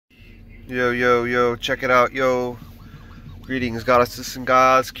Yo, yo, yo, check it out, yo. Greetings, goddesses and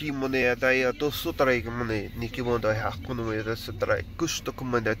gods. Kimone adaya to sutrai kimone, Nikimoda hakunome the sutrai, Kusto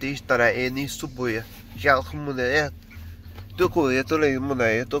commander, Tistara, any subuya, Jalcumone, Toko, Tole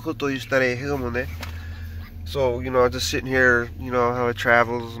Mone, Toko to Istare Hilmone. So, I'm just sitting here, how I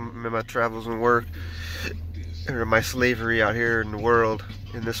travels, my travels and work, or my slavery out here in the world,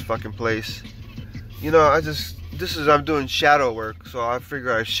 in this fucking place. I'm doing shadow work, so I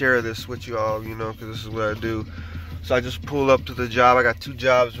figure I'd share this with you all, because this is what I do. So I just pull up to the job. I got 2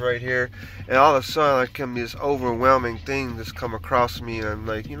 jobs right here, and all of a sudden, like, this overwhelming thing just come across me, and I'm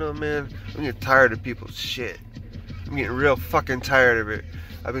like, man, I'm getting tired of people's shit. I'm getting real fucking tired of it.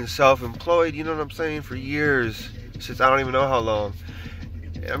 I've been self-employed, you know what I'm saying, for years, since I don't even know how long.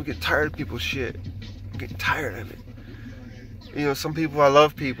 And I'm getting tired of people's shit. I'm getting tired of it. Some people, I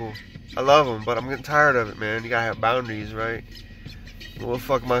love people. I love them, but I'm getting tired of it, man. You gotta have boundaries, right? What the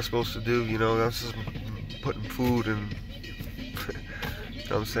fuck am I supposed to do? I'm just putting food and, you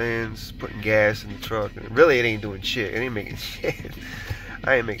know what I'm saying? Just putting gas in the truck. And really, it ain't doing shit. It ain't making shit.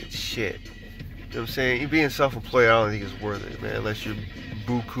 I ain't making shit. You know what I'm saying? You being self-employed, I don't think it's worth it, man. Unless you're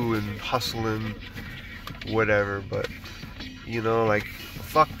buku and hustling, whatever. But, like,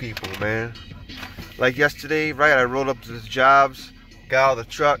 fuck people, man. Like yesterday, right? I rolled up to the jobs, got out of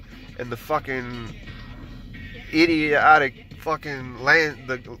the truck, and the fucking idiotic fucking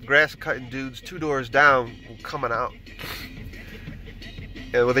the grass cutting dudes 2 doors down coming out.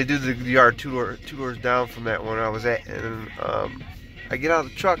 And they do the yard two doors down from that one I was at, and I get out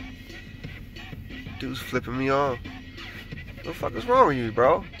of the truck, dude's flipping me off. What the fuck is wrong with you,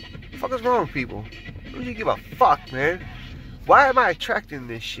 bro? What the fuck is wrong with people? Don't you give a fuck, man? Why am I attracting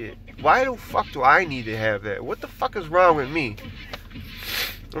this shit? Why the fuck do I need to have that? What the fuck is wrong with me?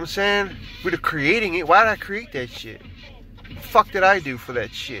 You know what I'm saying? We're creating it. Why did I create that shit? What the fuck did I do for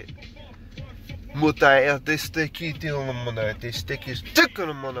that shit? Like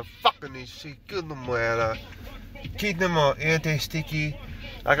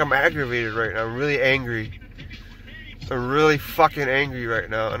I'm aggravated right now. I'm really angry. I'm really fucking angry right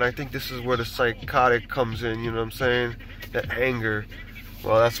now. And I think this is where the psychotic comes in, you know what I'm saying? That anger.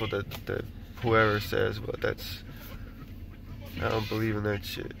 Well, that's what the whoever says, but that's... I don't believe in that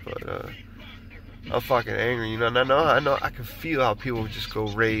shit, but I'm fucking angry, and I know, I can feel how people just go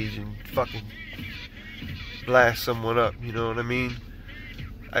rage and fucking blast someone up, you know what I mean?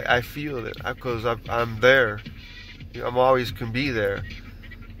 I feel it, because I'm there. I'm always can be there,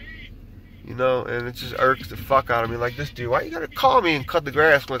 and it just irks the fuck out of me. Like this dude, why you gotta call me and cut the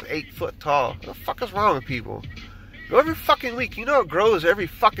grass when it's 8 foot tall? What the fuck is wrong with people? Every fucking week, it grows every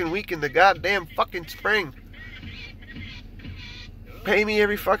fucking week in the goddamn fucking spring. Pay me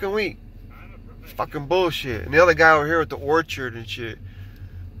every fucking week. Fucking bullshit. And the other guy over here with the orchard and shit.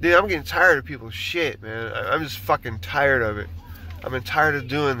 Dude, I'm getting tired of people's shit, man. I'm just fucking tired of it. I've been tired of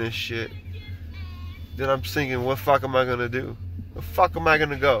doing this shit. Then I'm thinking, what fuck am I gonna do? Where the fuck am I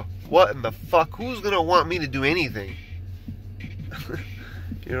gonna go? What in the fuck? Who's gonna want me to do anything?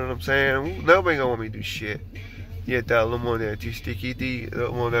 You know what I'm saying? Nobody gonna want me to do shit. Yeah, that little more there.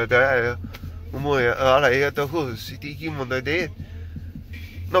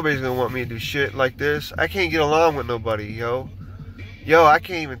 Nobody's gonna want me to do shit like this. I can't get along with nobody, yo. I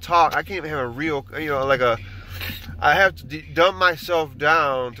can't even talk. I can't even have a real, I have to dumb myself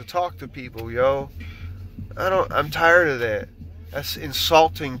down to talk to people, yo. I'm tired of that. That's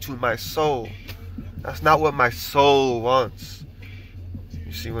insulting to my soul. That's not what my soul wants.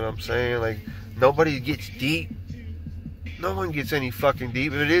 You see what I'm saying? Like, nobody gets deep. No one gets any fucking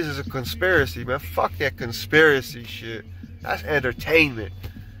deep. If it is, it's a conspiracy, man. Fuck that conspiracy shit. That's entertainment.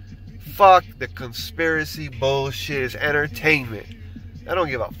 Fuck the conspiracy bullshit. Is entertainment. I don't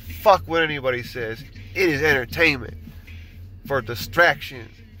give a fuck what anybody says. It is entertainment for distraction.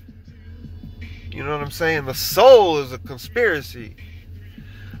 You know what I'm saying? The soul is a conspiracy.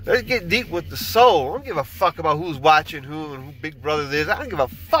 Let's get deep with the soul. I don't give a fuck about who's watching who and who Big Brother is. I don't give a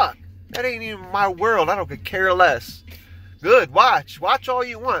fuck. That ain't even my world. I don't care less. Good. Watch all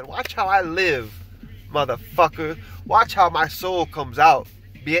you want. Watch how I live, motherfucker. Watch how my soul comes out,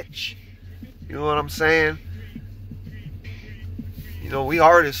 bitch. You know what I'm saying? We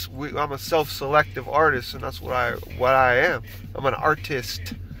artists. I'm a self-selective artist, and that's what I am. I'm an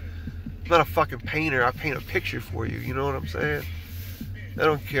artist. I'm not a fucking painter. I paint a picture for you. You know what I'm saying? I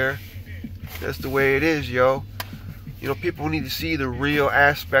don't care. That's the way it is, yo. People need to see the real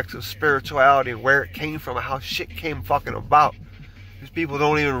aspects of spirituality and where it came from and how shit came fucking about. These people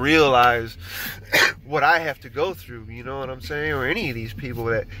don't even realize what I have to go through, you know what I'm saying? Or any of these people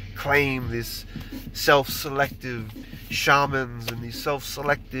that claim this self-selective shamans and these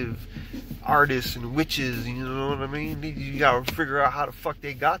self-selective artists and witches, you know what I mean? You gotta figure out how the fuck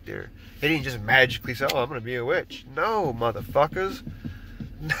they got there. They didn't just magically say, oh, I'm gonna be a witch. No, motherfuckers.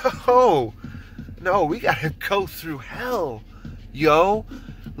 No, we gotta go through hell, yo.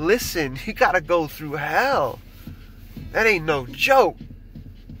 Listen, you gotta go through hell. That ain't no joke.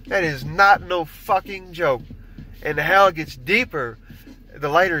 That is not no fucking joke. And hell gets deeper the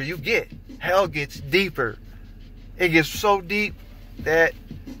lighter you get. Hell gets deeper. It gets so deep that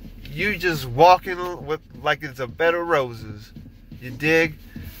you just walking with like it's a bed of roses. You dig?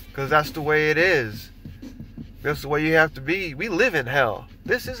 Because that's the way it is. That's the way you have to be. We live in hell.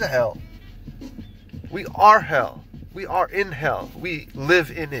 This is a hell. We are hell. We are in hell. We live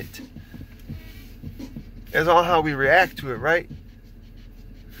in it. It's all how we react to it, right?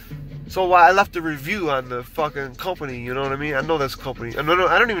 So why I left a review on the fucking company, you know what I mean? I know this company. I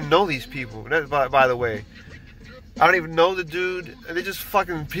don't even know these people. That, by the way, I don't even know the dude. They just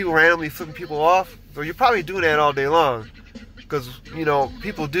fucking people randomly flipping people off. So you're probably doing that all day long, because you know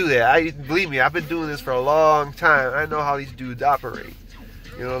people do that. Believe me, I've been doing this for a long time. I know how these dudes operate.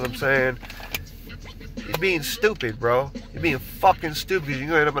 You know what I'm saying? You're being stupid, bro. You're being fucking stupid because you're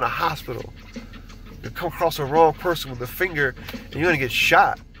gonna end up in a hospital. You come across the wrong person with a finger and you're gonna get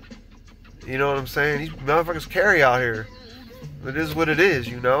shot. You know what I'm saying? These motherfuckers carry out here. It is what it is,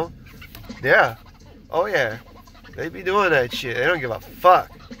 you know? Yeah. Oh yeah. They be doing that shit. They don't give a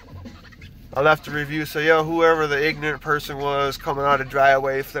fuck. I left a review, so yo, whoever the ignorant person was coming out of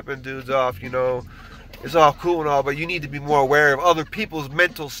driveway flipping dudes off, you know, it's all cool and all, but you need to be more aware of other people's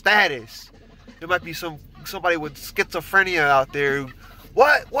mental status. There might be somebody with schizophrenia out there who,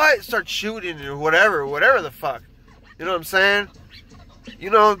 what? Start shooting or whatever the fuck. You know what I'm saying? You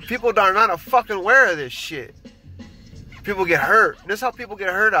know, people are not fucking aware of this shit. People get hurt. This is how people get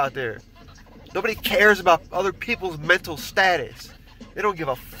hurt out there. Nobody cares about other people's mental status. They don't give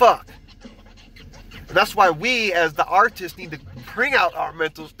a fuck. And that's why we, as the artists, need to bring out our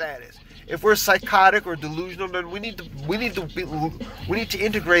mental status. If we're psychotic or delusional, then we need to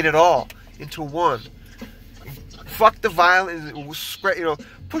integrate it all into one. Fuck the violence, you know,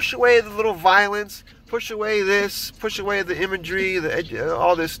 push away the little violence, push away this, push away the imagery,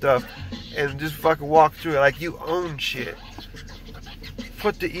 all this stuff, and just fucking walk through it like you own shit.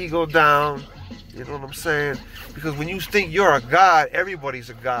 Put the ego down, you know what I'm saying? Because when you think you're a god, everybody's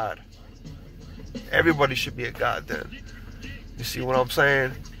a god. Everybody should be a god then. You see what I'm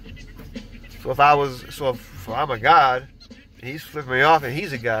saying? So if I'm a god, and he's flipping me off and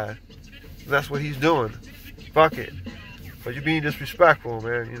he's a god, that's what he's doing. Fuck it. But you're being disrespectful,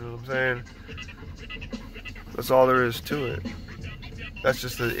 man. You know what I'm saying? That's all there is to it. That's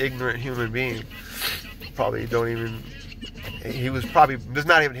just an ignorant human being. Probably don't even... It's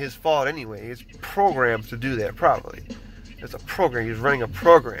not even his fault anyway. It's programmed to do that, probably. It's a program. He's running a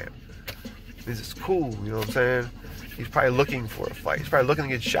program. This is cool, you know what I'm saying? He's probably looking for a fight. He's probably looking to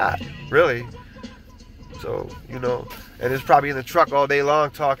get shot. Really. So, you know... And he's probably in the truck all day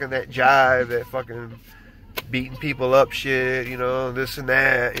long talking that jive, that fucking... beating people up shit, you know, this and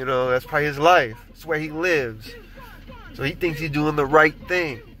that, you know, that's probably his life. That's where he lives. So he thinks he's doing the right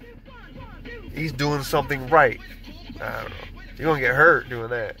thing. He's doing something right. I don't know. You're gonna get hurt doing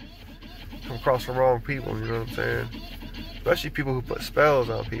that. Come across the wrong people, you know what I'm saying? Especially people who put spells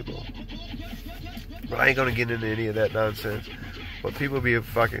on people. But I ain't gonna get into any of that nonsense. But people be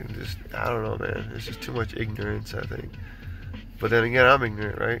fucking just, I don't know, man. It's just too much ignorance, I think. But then again, I'm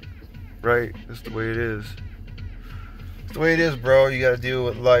ignorant, right? Right? That's the way it is. It's the way it is, bro. You gotta deal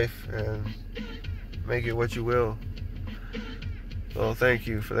with life and make it what you will. Well, thank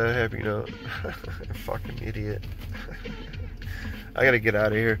you for that happy note. Fucking idiot. I gotta get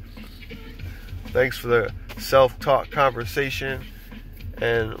out of here. Thanks for the self-talk conversation,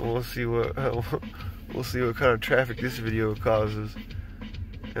 and we'll see what kind of traffic this video causes.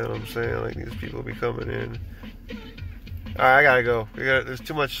 You know what I'm saying? Like, these people be coming in. Alright, I gotta go. There's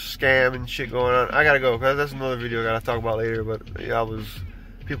too much scam and shit going on. I gotta go, because that's another video I gotta talk about later. But yeah,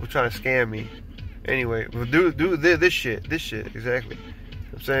 people trying to scam me. Anyway, do this shit, exactly.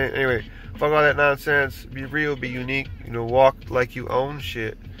 I'm saying, anyway, fuck all that nonsense. Be real, be unique. You know, walk like you own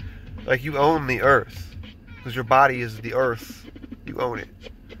shit, like you own the earth, because your body is the earth. You own it,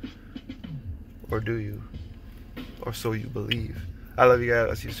 or do you? Or so you believe. I love you guys.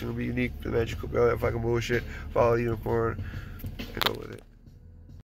 I'll see you soon. Be unique, the magical, all that fucking bullshit. Follow the unicorn and go with it.